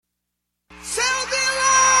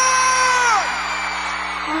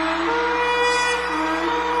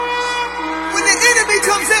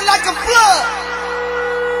flood,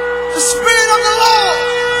 the Spirit of the Lord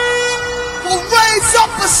will raise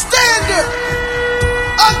up a standard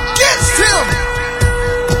against him.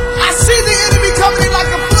 I see the enemy coming in like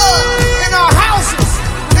a flood in our houses,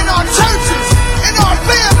 in our churches, in our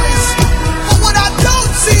families. But what I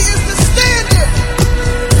don't see is the standard.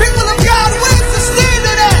 People of God, where's the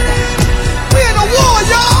standard at? We're in a war,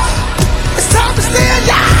 y'all. It's time to stand,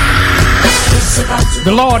 y'all.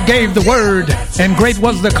 The Lord gave the word, and great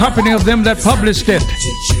was the company of them that published it.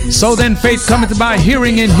 So then faith cometh by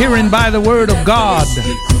hearing, and hearing by the word of God.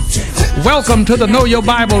 Welcome to the Know Your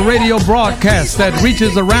Bible radio broadcast that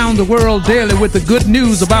reaches around the world daily with the good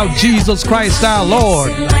news about Jesus Christ our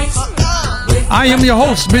Lord. I am your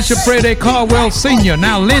host, Bishop Freddie Caldwell Sr.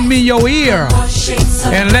 Now lend me your ear,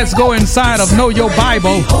 and let's go inside of Know Your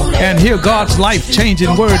Bible and hear God's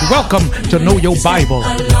life-changing word. Welcome to Know Your Bible.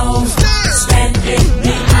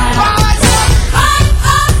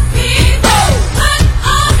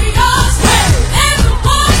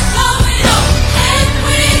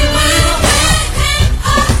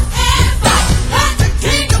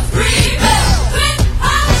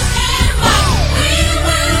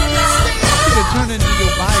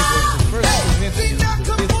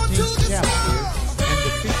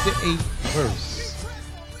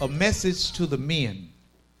 A message to the men,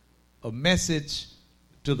 a message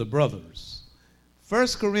to the brothers. 1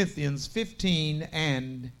 Corinthians 15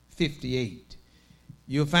 and 58.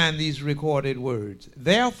 You'll find these recorded words.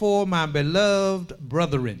 Therefore, my beloved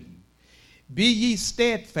brethren, be ye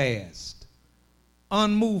steadfast,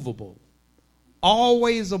 unmovable,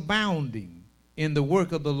 always abounding in the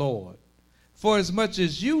work of the Lord, for as much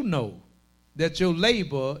as you know that your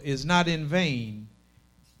labor is not in vain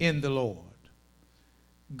in the Lord.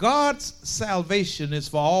 God's salvation is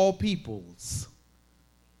for all peoples.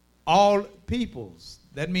 All peoples.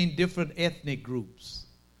 That means different ethnic groups.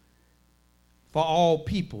 For all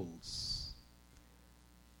peoples.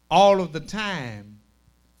 All of the time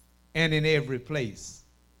and in every place.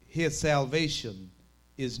 His salvation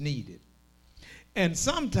is needed. And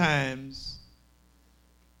sometimes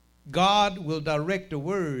God will direct a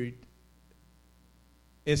word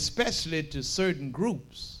especially to certain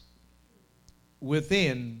groups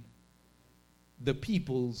within the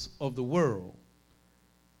peoples of the world.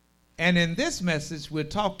 And in this message, we're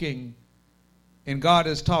talking, and God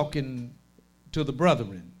is talking to the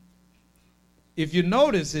brethren. If you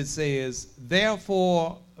notice, it says,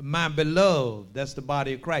 therefore, my beloved, that's the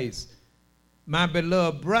body of Christ, my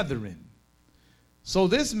beloved brethren. So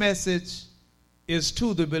this message is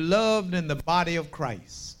to the beloved in the body of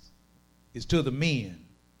Christ. It's to the men.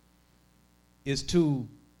 It's to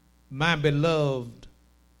my beloved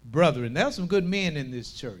brethren. There are some good men in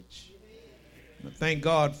this church. Thank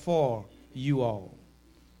God for you all.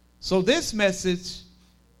 So this message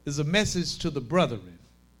is a message to the brethren,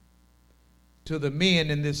 to the men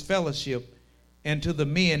in this fellowship, and to the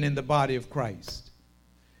men in the body of Christ.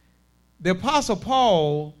 The Apostle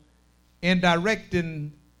Paul, in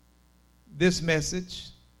directing this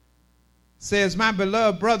message, says, my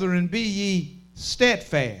beloved brethren, be ye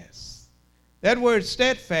steadfast. That word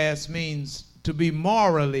steadfast means to be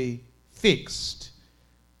morally fixed,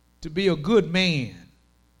 to be a good man,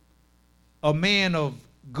 a man of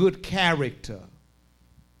good character.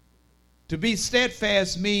 To be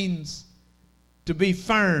steadfast means to be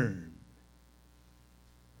firm.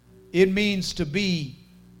 It means to be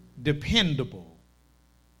dependable.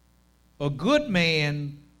 A good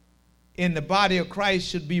man in the body of Christ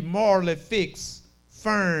should be morally fixed,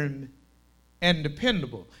 firm, and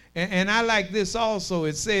dependable. And I like this also.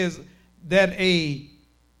 It says that a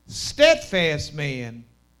steadfast man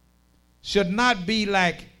should not be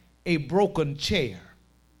like a broken chair.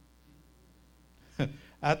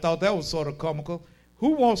 I thought that was sort of comical. Who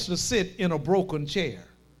wants to sit in a broken chair?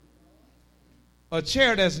 A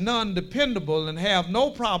chair that's non-dependable and have no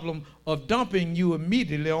problem of dumping you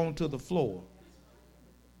immediately onto the floor.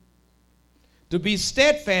 To be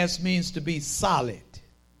steadfast means to be solid.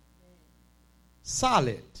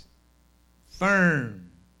 Solid.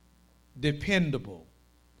 Firm, dependable.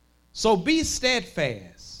 So be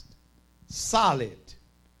steadfast, solid,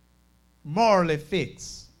 morally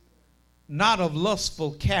fixed, not of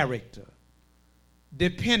lustful character,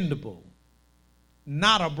 dependable,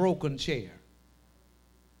 not a broken chair,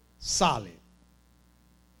 solid.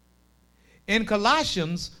 In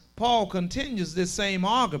Colossians, Paul continues this same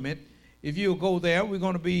argument. If you'll go there, we're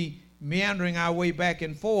going to be meandering our way back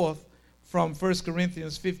and forth from 1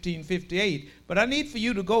 Corinthians 15:58. But I need for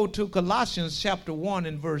you to go to Colossians chapter 1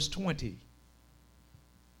 and verse 20.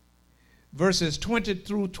 Verses 20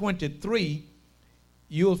 through 23,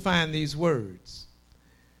 you'll find these words.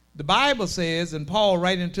 The Bible says, and Paul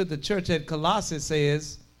writing to the church at Colossae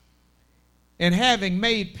says, and having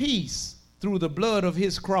made peace through the blood of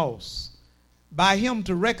his cross, by him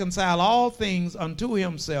to reconcile all things unto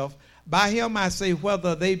himself. By him I say,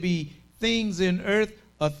 whether they be things in earth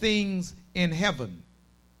or things in heaven.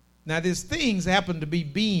 Now these things happen to be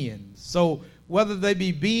beings. So whether they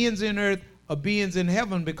be beings in earth or beings in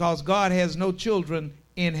heaven, because God has no children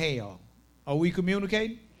in hell. Are we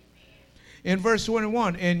communicating? In verse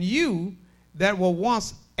 21, and you that were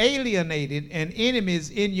once alienated and enemies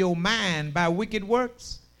in your mind by wicked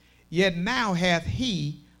works, yet now hath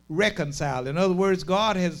he reconciled. In other words,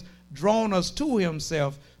 God has drawn us to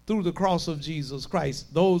himself through the cross of Jesus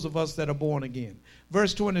Christ, those of us that are born again.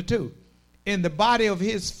 Verse 22, in the body of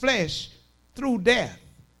his flesh through death.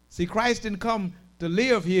 See, Christ didn't come to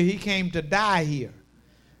live here, he came to die here.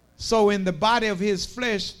 So in the body of his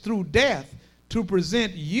flesh through death, to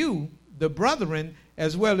present you, the brethren,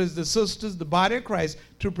 as well as the sisters, the body of Christ,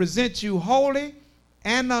 to present you holy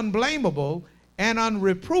and unblameable and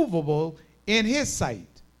unreprovable in his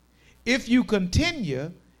sight. If you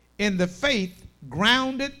continue in the faith,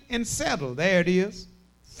 grounded and settled, there it is,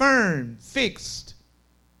 firm, fixed.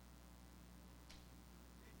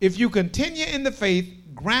 If you continue in the faith,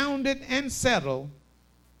 grounded and settled,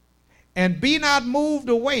 and be not moved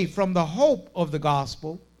away from the hope of the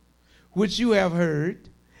gospel, which you have heard,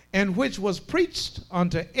 and which was preached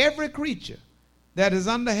unto every creature that is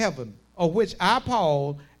under heaven, of which I,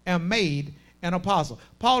 Paul, am made an apostle.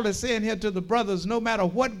 Paul is saying here to the brothers, no matter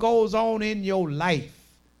what goes on in your life,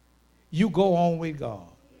 you go on with God.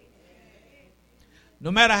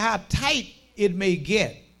 No matter how tight it may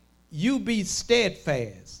get, you be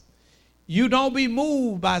steadfast. You don't be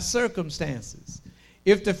moved by circumstances.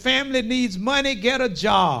 If the family needs money, get a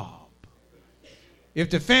job. If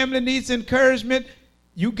the family needs encouragement,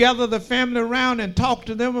 you gather the family around and talk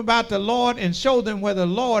to them about the Lord and show them where the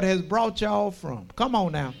Lord has brought y'all from. Come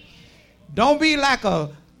on now. Don't be like a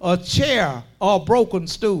chair or a broken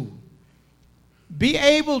stool. Be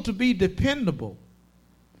able to be dependable.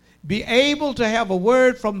 Be able to have a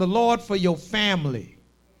word from the Lord for your family.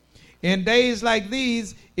 In days like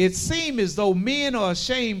these, it seems as though men are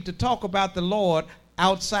ashamed to talk about the Lord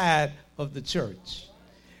outside of the church.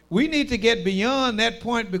 We need to get beyond that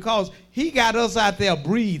point, because he got us out there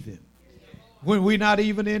breathing when we're not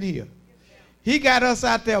even in here. He got us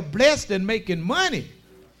out there blessed and making money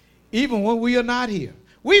even when we are not here.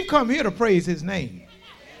 We've come here to praise his name.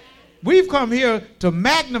 We've come here to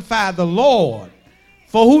magnify the Lord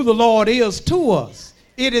for who the Lord is to us.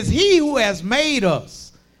 It is he who has made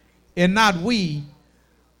us and not we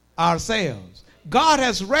ourselves. God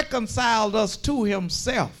has reconciled us to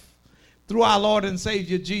himself through our Lord and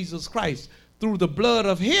Savior Jesus Christ. Through the blood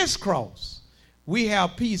of his cross, we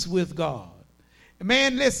have peace with God.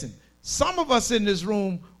 Man, listen, some of us in this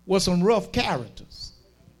room were some rough characters.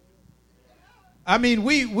 I mean,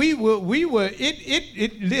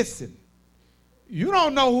 listen, you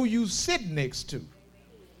don't know who you sit next to,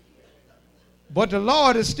 but the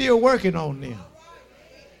Lord is still working on them.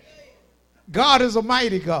 God is a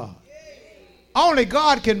mighty God. Only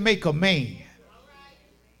God can make a man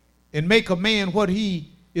and make a man what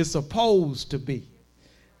he is supposed to be.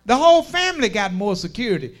 The whole family got more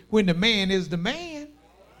security when the man is the man.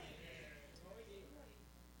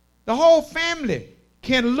 The whole family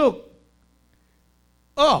can look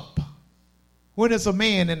up when it's a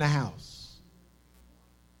man in the house.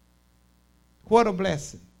 What a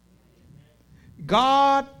blessing.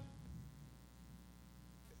 God,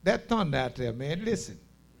 that thunder out there, man, listen.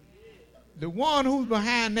 The one who's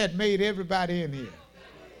behind that made everybody in here.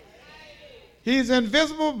 He's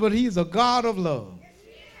invisible, but he's a God of love.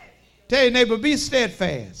 Tell your neighbor, be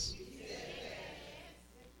steadfast.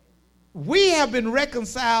 We have been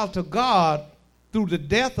reconciled to God through the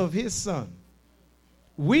death of his son.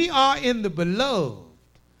 We are in the beloved.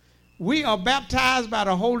 We are baptized by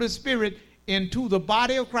the Holy Spirit into the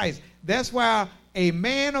body of Christ. That's why a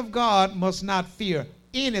man of God must not fear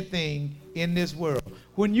anything in this world.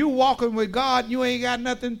 When you're walking with God, you ain't got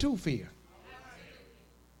nothing to fear.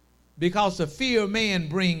 Because the fear of man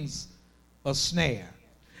brings a snare.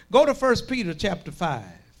 Go to 1 Peter chapter 5.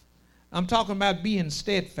 I'm talking about being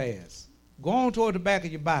steadfast. Go on toward the back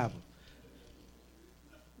of your Bible.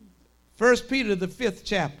 1 Peter, the 5th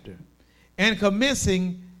chapter. And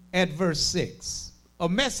commencing at verse 6. A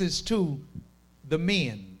message to the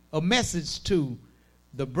men, a message to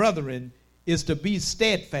the brethren is to be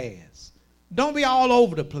steadfast. Don't be all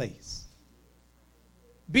over the place.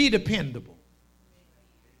 Be dependable.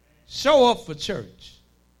 Show up for church.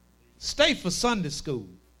 Stay for Sunday school.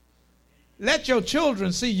 Let your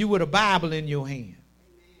children see you with a Bible in your hand.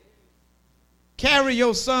 carry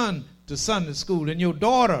your son to Sunday school and your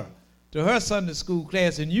daughter to her Sunday school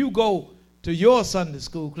class, and you go to your Sunday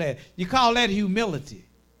school class. You call that humility.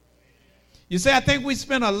 You see, I think we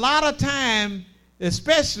spend a lot of time,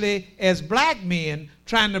 especially as black men,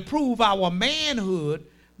 trying to prove our manhood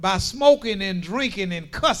by smoking and drinking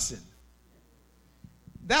and cussing.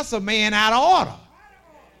 That's a man out of order.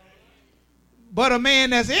 But a man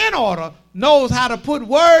that's in order knows how to put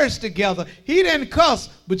words together. He didn't cuss,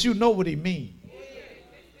 but you know what he means.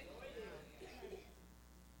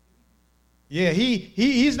 Yeah,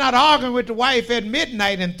 he's not arguing with the wife at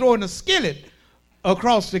midnight and throwing a skillet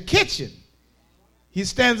across the kitchen. He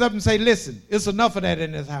stands up and says, listen, it's enough of that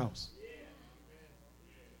in this house.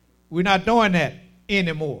 We're not doing that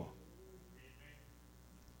anymore.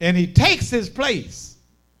 And he takes his place.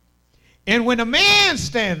 And when a man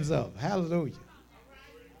stands up, hallelujah,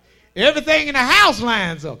 everything in the house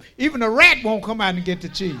lines up. Even the rat won't come out and get the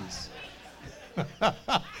cheese.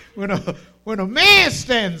 When a man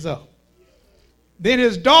stands up, then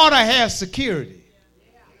his daughter has security.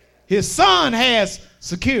 His son has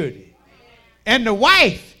security. And the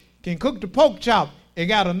wife can cook the pork chop and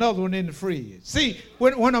got another one in the fridge. See,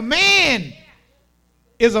 when a man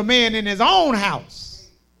is a man in his own house,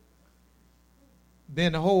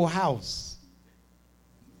 then the whole house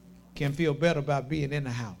can feel better about being in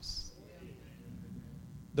the house.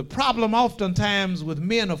 The problem oftentimes with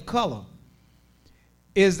men of color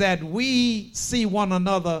is that we see one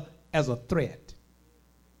another as a threat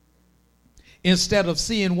instead of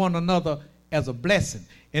seeing one another as a blessing,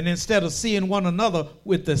 and instead of seeing one another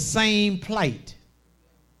with the same plight,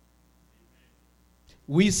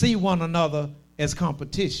 we see one another as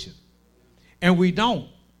competition, and we don't.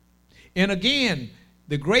 And again,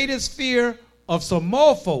 the greatest fear of some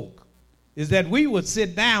more folk is that we would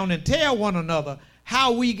sit down and tell one another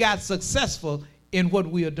how we got successful in what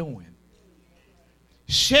we are doing.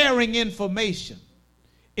 Sharing information,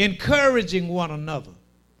 encouraging one another.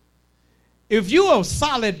 If you're a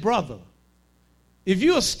solid brother, if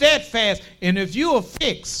you're steadfast, and if you're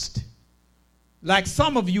fixed, like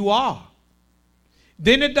some of you are,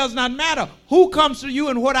 then it does not matter who comes to you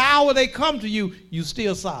and what hour they come to you, you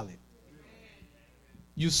still solid.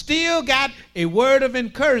 You still got a word of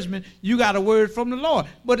encouragement. You got a word from the Lord.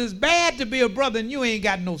 But it's bad to be a brother and you ain't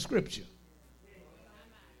got no scripture.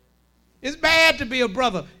 It's bad to be a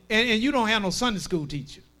brother and you don't have no Sunday school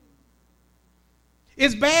teacher.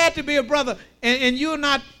 It's bad to be a brother and you're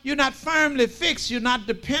not firmly fixed. You're not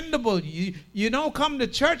dependable. You don't come to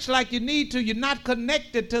church like you need to. You're not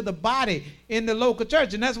connected to the body in the local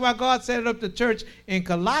church. And that's why God set up the church in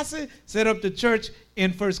Colossae, set up the church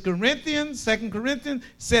in 1 Corinthians, 2 Corinthians,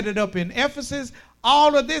 set it up in Ephesus.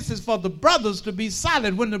 All of this is for the brothers to be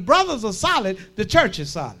solid. When the brothers are solid, the church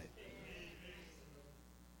is solid.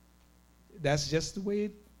 That's just the way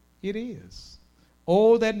it is.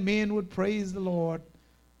 Oh, that men would praise the Lord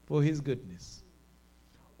for his goodness.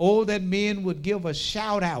 Oh, that men would give a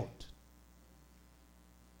shout out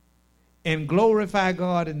and glorify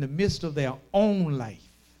God in the midst of their own life.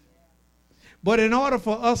 But in order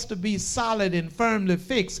for us to be solid and firmly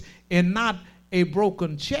fixed and not a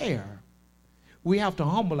broken chair, we have to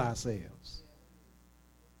humble ourselves.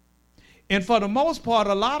 And for the most part,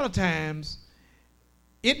 a lot of times,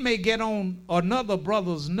 it may get on another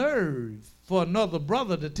brother's nerve for another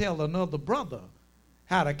brother to tell another brother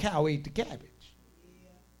how the cow ate the cabbage.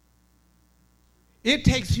 It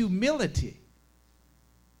takes humility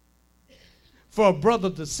for a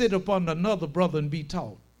brother to sit upon another brother and be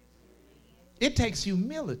taught. It takes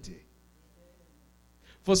humility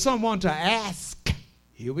for someone to ask,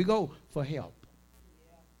 here we go, for help.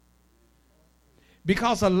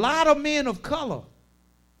 Because a lot of men of color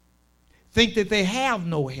think that they have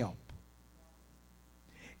no help.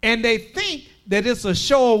 And they think that it's a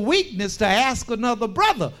show of weakness to ask another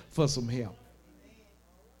brother for some help.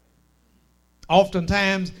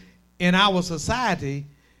 Oftentimes in our society,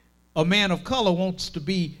 a man of color wants to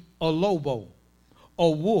be a lobo, a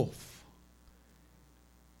wolf,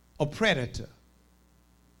 a predator,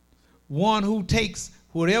 one who takes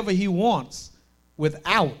whatever he wants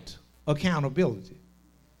without accountability.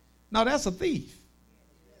 Now that's a thief.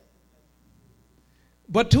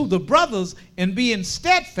 But to the brothers, in being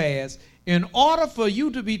steadfast, in order for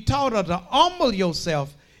you to be taught or to humble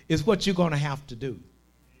yourself is what you're going to have to do.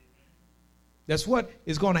 That's what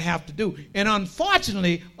it's going to have to do. And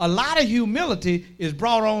unfortunately, a lot of humility is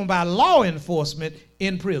brought on by law enforcement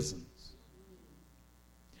in prisons.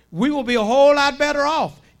 We will be a whole lot better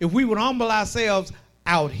off if we would humble ourselves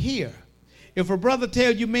out here. If a brother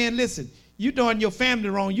tells you, man, listen, you're doing your family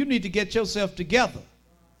wrong, you need to get yourself together.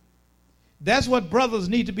 That's what brothers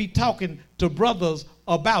need to be talking to brothers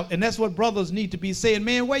about. And that's what brothers need to be saying,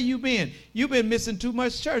 man, where you been? You've been missing too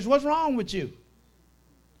much church. What's wrong with you?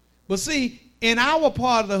 But see, in our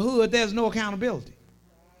part of the hood, there's no accountability.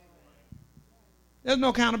 There's no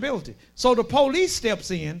accountability. So the police steps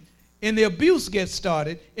in and the abuse gets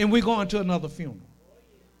started and we're going to another funeral.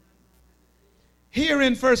 Here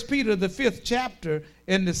in 1 Peter, the 5th chapter,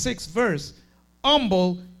 in the 6th verse,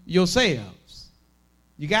 humble yourselves.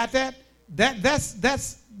 You got that?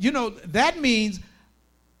 That's you know, that means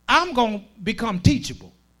I'm going to become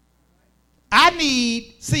teachable.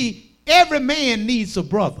 Every man needs a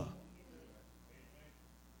brother.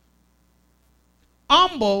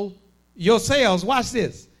 Humble yourselves. Watch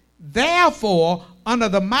this. Therefore, under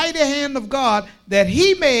the mighty hand of God, that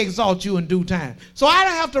he may exalt you in due time. So I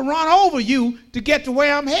don't have to run over you to get to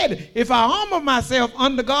where I'm headed. If I humble myself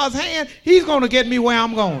under God's hand, he's going to get me where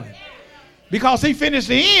I'm going. Because he finished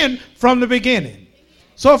the end from the beginning.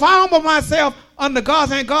 So if I humble myself under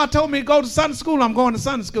God's hand, God told me to go to Sunday school, I'm going to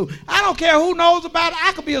Sunday school. I don't care who knows about it.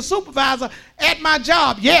 I could be a supervisor at my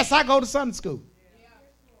job. Yes, I go to Sunday school.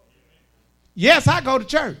 Yes, I go to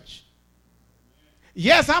church.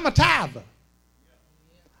 Yes, I'm a tither.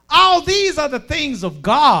 All these are the things of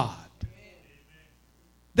God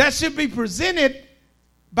that should be presented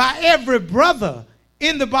by every brother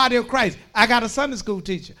in the body of Christ. I got a Sunday school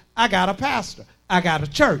teacher. I got a pastor. I got a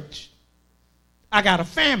church. I got a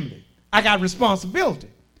family. I got responsibility.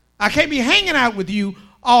 I can't be hanging out with you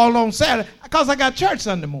all on Saturday because I got church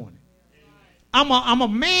Sunday morning. I'm a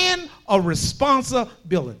man of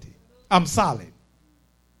responsibility. I'm solid.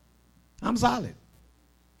 I'm solid.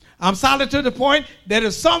 I'm solid to the point that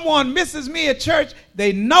if someone misses me at church,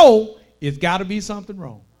 they know it's got to be something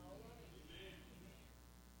wrong.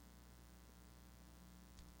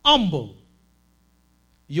 Humble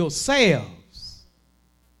yourselves.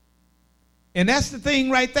 And that's the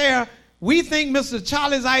thing right there. We think Mr.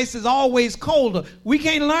 Charlie's Ice is always colder. We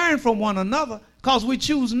can't learn from one another because we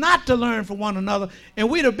choose not to learn from one another. And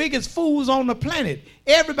we're the biggest fools on the planet.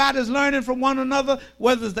 Everybody's learning from one another,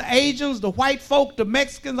 whether it's the Asians, the white folk, the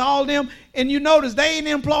Mexicans, all them. And you notice they ain't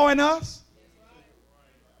employing us.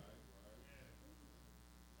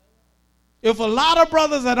 If a lot of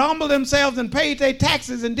brothers had humbled themselves and paid their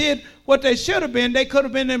taxes and did what they should have been, they could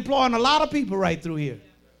have been employing a lot of people right through here.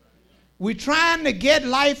 We're trying to get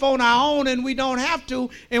life on our own and we don't have to,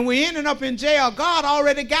 and we're ending up in jail. God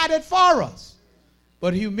already got it for us.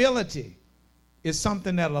 But humility is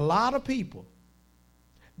something that a lot of people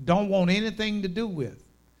don't want anything to do with.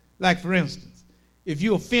 Like, for instance, if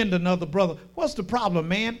you offend another brother, what's the problem,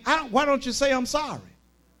 man? Why don't you say I'm sorry?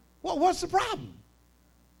 What's the problem?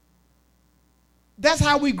 That's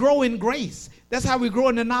how we grow in grace. That's how we grow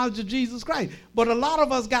in the knowledge of Jesus Christ. But a lot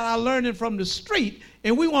of us got our learning from the street,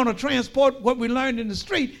 and we want to transport what we learned in the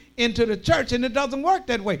street into the church, and it doesn't work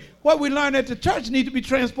that way. What we learn at the church need to be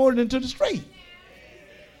transported into the street.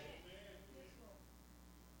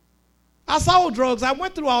 I sold drugs. I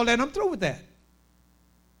went through all that, and I'm through with that.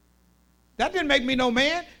 That didn't make me no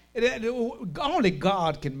man. Only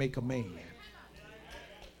God can make a man.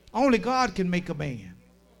 Only God can make a man.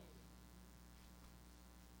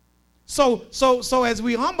 So as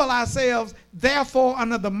we humble ourselves, therefore,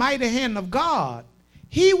 under the mighty hand of God,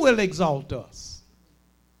 he will exalt us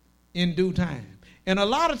in due time. And a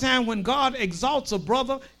lot of time when God exalts a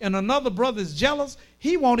brother and another brother is jealous,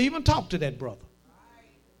 he won't even talk to that brother.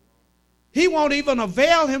 He won't even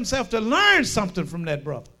avail himself to learn something from that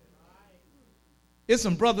brother. There's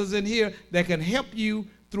some brothers in here that can help you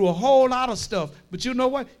through a whole lot of stuff, but you know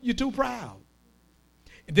what? You're too proud.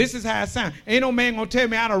 This is how it sounds. Ain't no man going to tell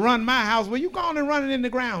me how to run my house. Well, you go on and run it in the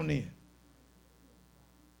ground then.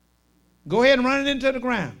 Go ahead and run it into the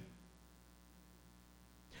ground.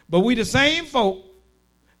 But we the same folk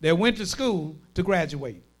that went to school to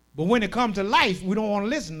graduate. But when it comes to life, we don't want to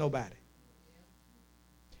listen to nobody.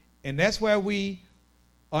 And that's where we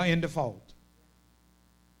are in default.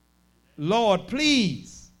 Lord,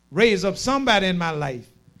 please raise up somebody in my life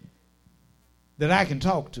that I can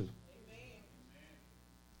talk to,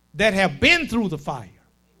 that have been through the fire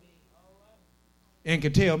and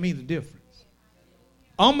can tell me the difference.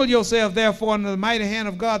 Humble yourself, therefore, under the mighty hand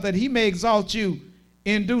of God, that he may exalt you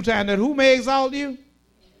in due time. That who may exalt you?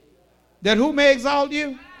 That who may exalt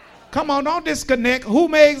you? Come on, don't disconnect. Who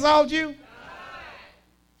may exalt you?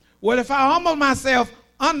 Well, if I humble myself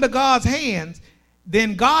under God's hands,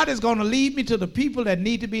 then God is going to lead me to the people that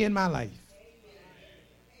need to be in my life.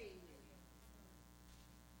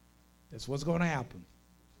 That's what's going to happen.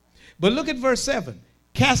 But look at verse 7.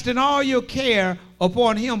 Casting all your care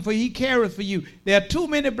upon him, for he careth for you. There are too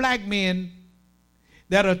many black men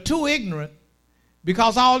that are too ignorant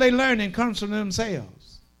because all they learning comes from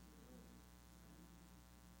themselves.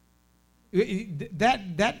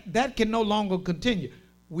 That can no longer continue.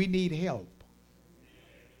 We need help.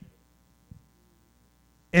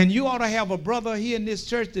 And you ought to have a brother here in this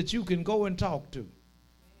church that you can go and talk to.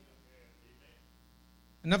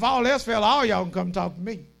 And if all else fails, all y'all can come talk to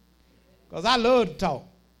me. Because I love to talk.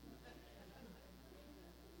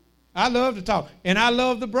 I love to talk. And I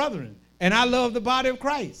love the brethren. And I love the body of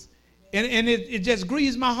Christ. And it just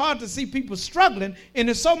grieves my heart to see people struggling. And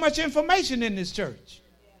there's so much information in this church.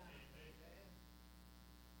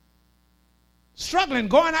 Struggling,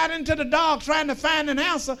 going out into the dark, trying to find an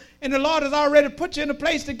answer. And the Lord has already put you in a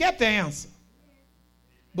place to get the answer.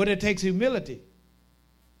 But it takes humility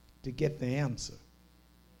to get the answer.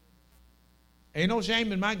 Ain't no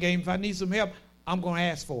shame in my game. If I need some help, I'm going to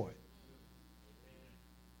ask for it.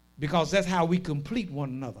 Because that's how we complete one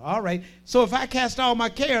another. All right. So if I cast all my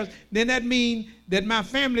cares, then that means that my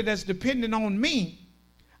family that's dependent on me,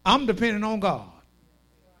 I'm dependent on God.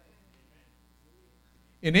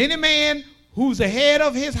 And any man who's the head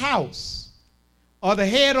of his house or the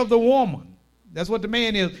head of the woman, that's what the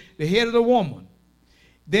man is, the head of the woman,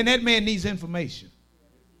 then that man needs information.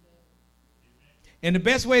 And the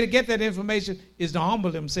best way to get that information is to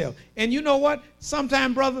humble himself. And you know what?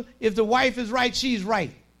 Sometimes, brother, if the wife is right, she's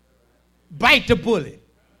right. Bite the bullet.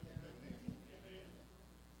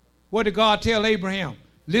 What did God tell Abraham?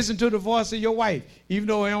 Listen to the voice of your wife, even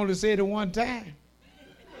though he only said it one time.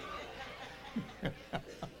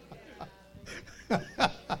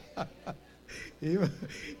 even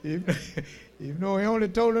though he only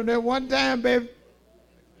told him that one time, baby.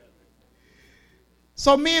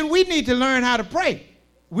 So men, we need to learn how to pray.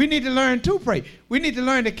 We need to learn to pray. We need to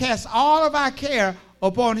learn to cast all of our care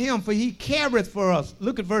upon him, for he careth for us.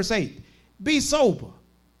 Look at verse 8. Be sober.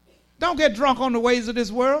 Don't get drunk on the ways of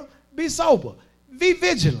this world. Be sober. Be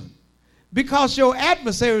vigilant. Because your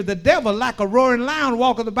adversary, the devil, like a roaring lion,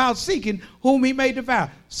 walketh about seeking whom he may devour.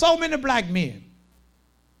 So many black men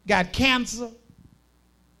got cancer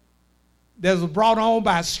that was brought on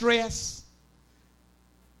by stress,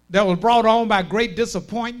 that was brought on by great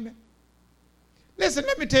disappointment. Listen,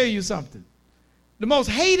 let me tell you something. The most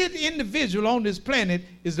hated individual on this planet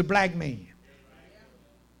is the black man.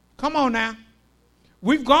 Come on now.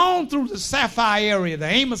 We've gone through the Sapphire area, the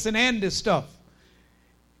Amos and Andy stuff.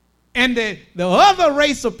 And the other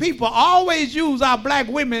race of people always use our black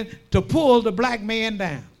women to pull the black man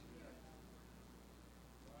down.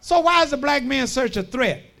 So why is the black man such a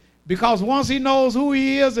threat? Because once he knows who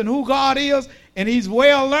he is and who God is, and he's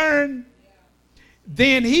well learned,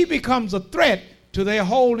 then he becomes a threat to their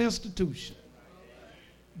whole institution.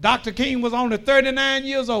 Dr. King was only 39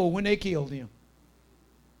 years old when they killed him.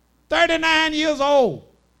 39 years old,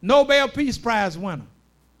 Nobel Peace Prize winner.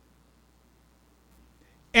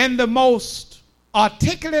 And the most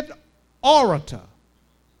articulate orator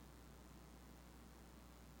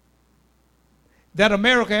that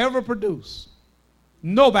America ever produced.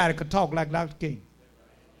 Nobody could talk like Dr. King.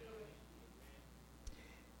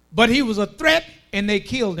 But he was a threat, and they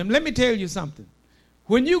killed him. Let me tell you something.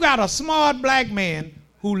 When you got a smart black man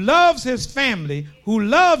who loves his family, who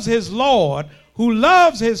loves his Lord, who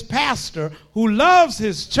loves his pastor, who loves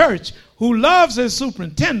his church, who loves his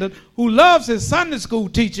superintendent, who loves his Sunday school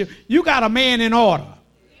teacher, you got a man in order.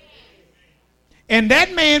 And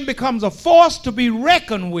that man becomes a force to be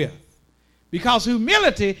reckoned with, because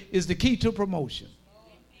humility is the key to promotion.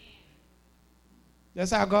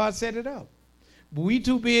 That's how God set it up. But we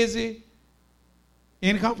too busy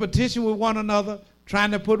in competition with one another,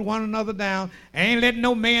 trying to put one another down. I ain't letting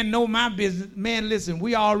no man know my business. Man, listen,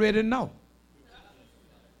 we already know.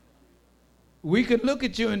 We could look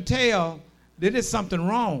at you and tell that there's something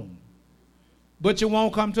wrong, but you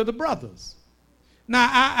won't come to the brothers. Now,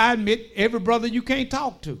 I admit every brother you can't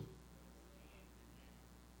talk to.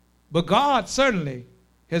 But God certainly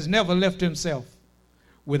has never left himself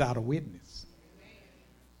without a witness.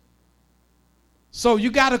 So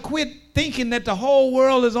you got to quit thinking that the whole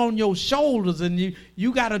world is on your shoulders and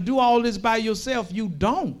you got to do all this by yourself. You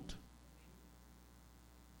don't.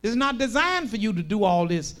 It's not designed for you to do all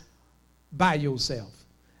this by yourself.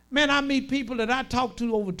 Man, I meet people that I talked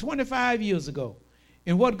to over 25 years ago,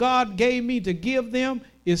 and what God gave me to give them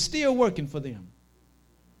is still working for them.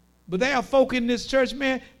 But there are folk in this church,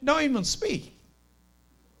 man, don't even speak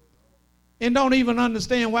and don't even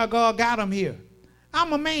understand why God got them here.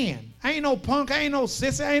 I'm a man. I ain't no punk. I ain't no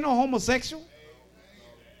sissy. I ain't no homosexual.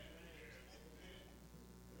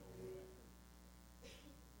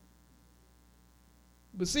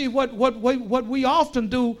 But see, what we often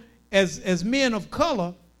do as men of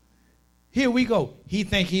color Here we go. He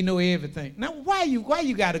think he know everything. Now, why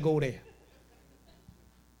you got to go there?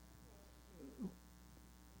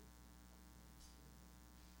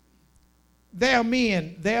 There are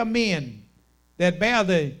men that bear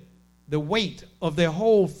the weight of their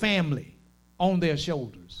whole family on their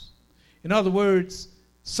shoulders. In other words,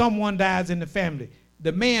 someone dies in the family.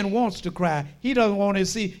 The man wants to cry. He doesn't want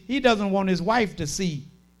his wife to see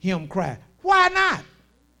him cry. Why not?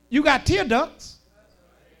 You got tear ducts.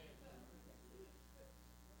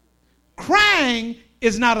 Crying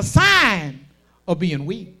is not a sign of being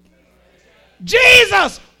weak.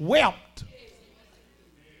 Jesus wept.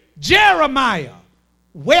 Jeremiah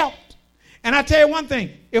wept. And I tell you one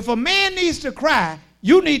thing, if a man needs to cry,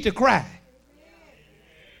 you need to cry.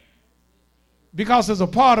 Because it's a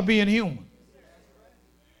part of being human.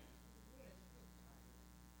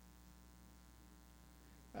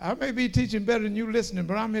 I may be teaching better than you listening,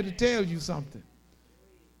 but I'm here to tell you something.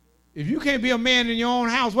 If you can't be a man in your own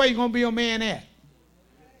house, where you going to be a man at?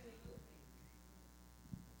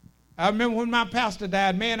 I remember when my pastor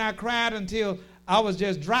died, man, I cried until I was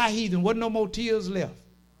just dry heaving. Wasn't no more tears left.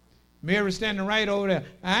 Mary standing right over there.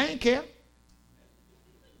 I ain't care.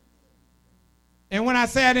 And when I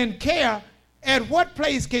say I didn't care, at what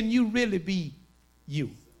place can you really be you?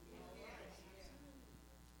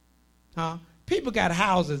 Huh? People got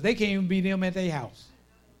houses. They can't even be them at their house.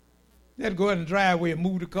 They had to go in the driveway and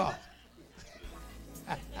move the car.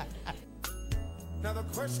 Now the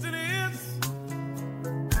question is,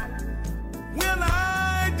 will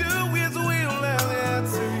I do his will?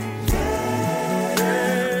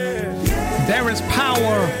 There is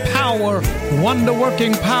power,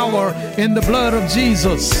 wonder-working power in the blood of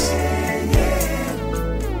Jesus.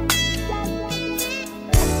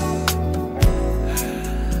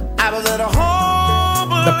 I was at a home.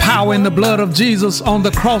 The power in the blood of Jesus on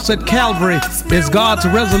the cross at Calvary is God's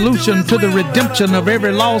resolution to the redemption of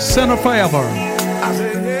every lost sinner forever.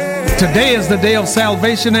 Today is the day of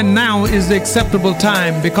salvation, and now is the acceptable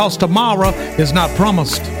time, because tomorrow is not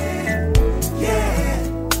promised.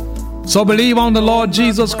 So believe on the Lord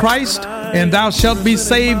Jesus Christ, and thou shalt be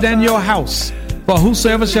saved and your house. For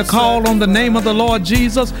whosoever shall call on the name of the Lord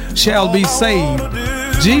Jesus shall be saved.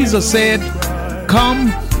 Jesus said,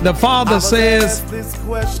 come. The Father says,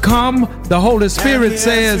 come. The Holy Spirit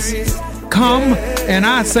says, come. And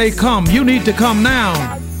I say, come. You need to come now.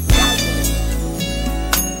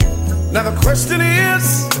 Now the question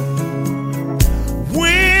is,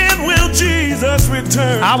 when will Jesus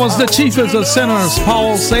return? I was the chiefest of sinners,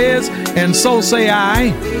 Paul says, and so say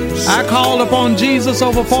I. I called upon Jesus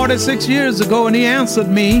over 46 years ago, and he answered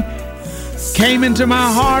me, came into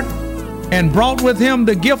my heart, and brought with him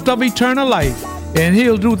the gift of eternal life. And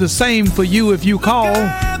he'll do the same for you if you call.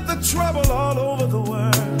 Got the trouble all over the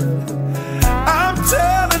world. I'm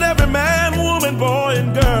telling every man, woman, boy,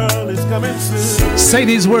 and girl is coming soon. Say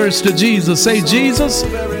these words to Jesus. Say, Jesus,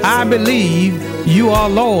 I believe you are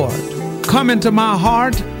Lord. Come into my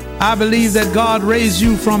heart. I believe that God raised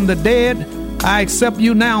you from the dead. I accept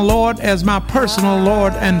you now, Lord, as my personal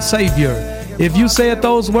Lord and Savior. If you said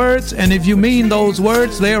those words, and if you mean those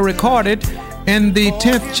words, they are recorded in the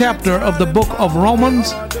 10th chapter of the book of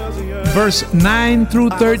Romans, verse 9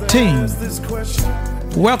 through 13.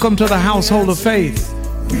 Welcome to the household of faith.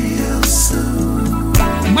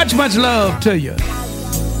 Much, much love to you.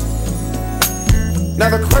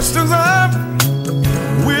 Now the questions are,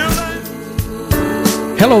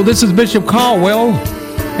 hello, this is Bishop Caldwell,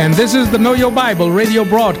 and this is the Know Your Bible radio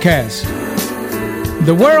broadcast.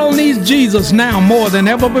 The world needs Jesus now more than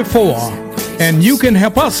ever before, and you can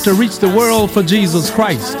help us to reach the world for Jesus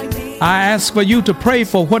Christ. I ask for you to pray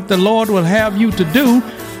for what the Lord will have you to do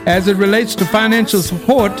as it relates to financial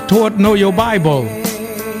support toward Know Your Bible.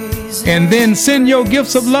 And then send your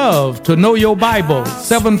gifts of love to Know Your Bible,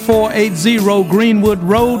 7480 Greenwood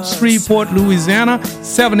Road, Shreveport, Louisiana,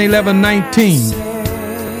 71119.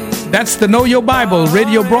 That's the Know Your Bible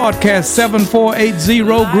radio broadcast,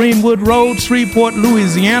 7480 Greenwood Road, Shreveport,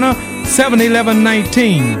 Louisiana,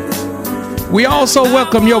 71119. We also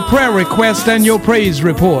welcome your prayer requests and your praise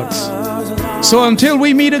reports. So until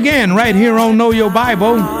we meet again right here on Know Your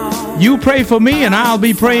Bible, you pray for me and I'll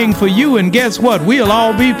be praying for you, and guess what? We'll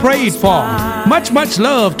all be prayed for. Much, much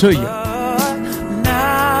love to you.